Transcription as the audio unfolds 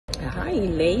Hi,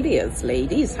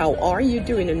 ladies, how are you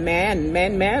doing? And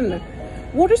men,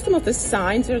 what are some of the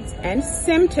signs and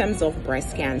symptoms of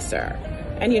breast cancer?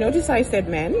 And you notice I said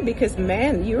men because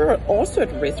men, you're also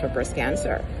at risk for breast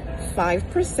cancer.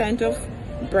 5%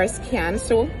 of breast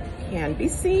cancer can be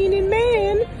seen in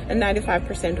men and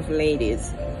 95% of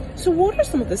ladies. So what are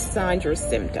some of the signs or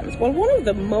symptoms? Well, one of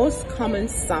the most common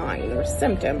sign or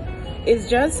symptom is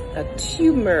just a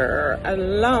tumor, a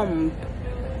lump,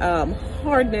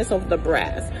 hardness of the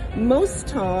breast. Most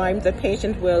times the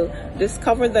patient will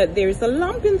discover that there's a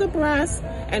lump in the breast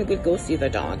and will go see the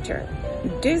doctor.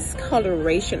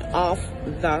 Discoloration of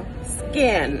the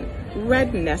skin,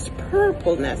 redness,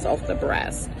 purpleness of the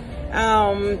breast,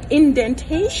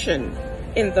 indentation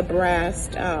in the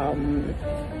breast,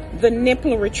 the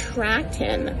nipple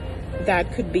retracting,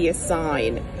 that could be a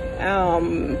sign.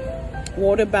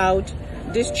 What about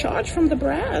discharge from the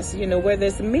breast? You know, where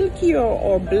there's milky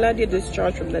or bloody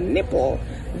discharge from the nipple,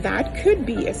 that could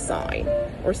be a sign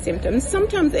or symptom.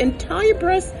 Sometimes the entire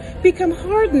breast become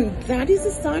hardened. That is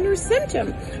a sign or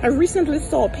symptom. I recently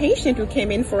saw a patient who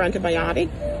came in for antibiotic.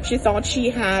 She thought she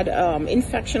had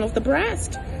infection of the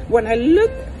breast. When I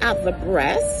looked at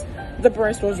the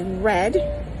breast was red,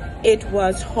 it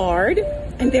was hard,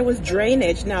 and there was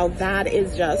drainage. Now that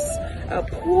is just a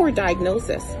poor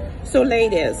diagnosis. So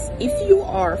ladies, if you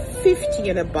are 50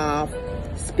 and above,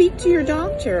 speak to your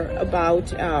doctor about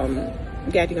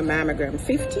getting a mammogram.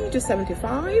 50 to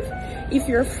 75. If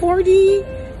you're 40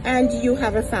 and you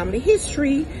have a family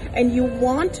history and you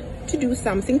want to do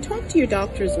something, talk to your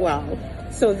doctor as well,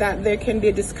 so that there can be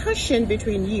a discussion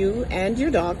between you and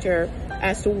your doctor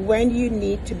as to when you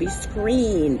need to be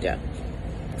screened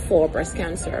for breast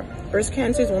cancer. Breast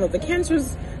cancer is one of the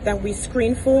cancers that we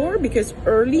screen for because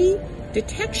early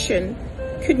detection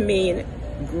could mean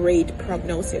great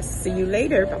prognosis. See you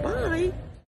later. Bye-bye.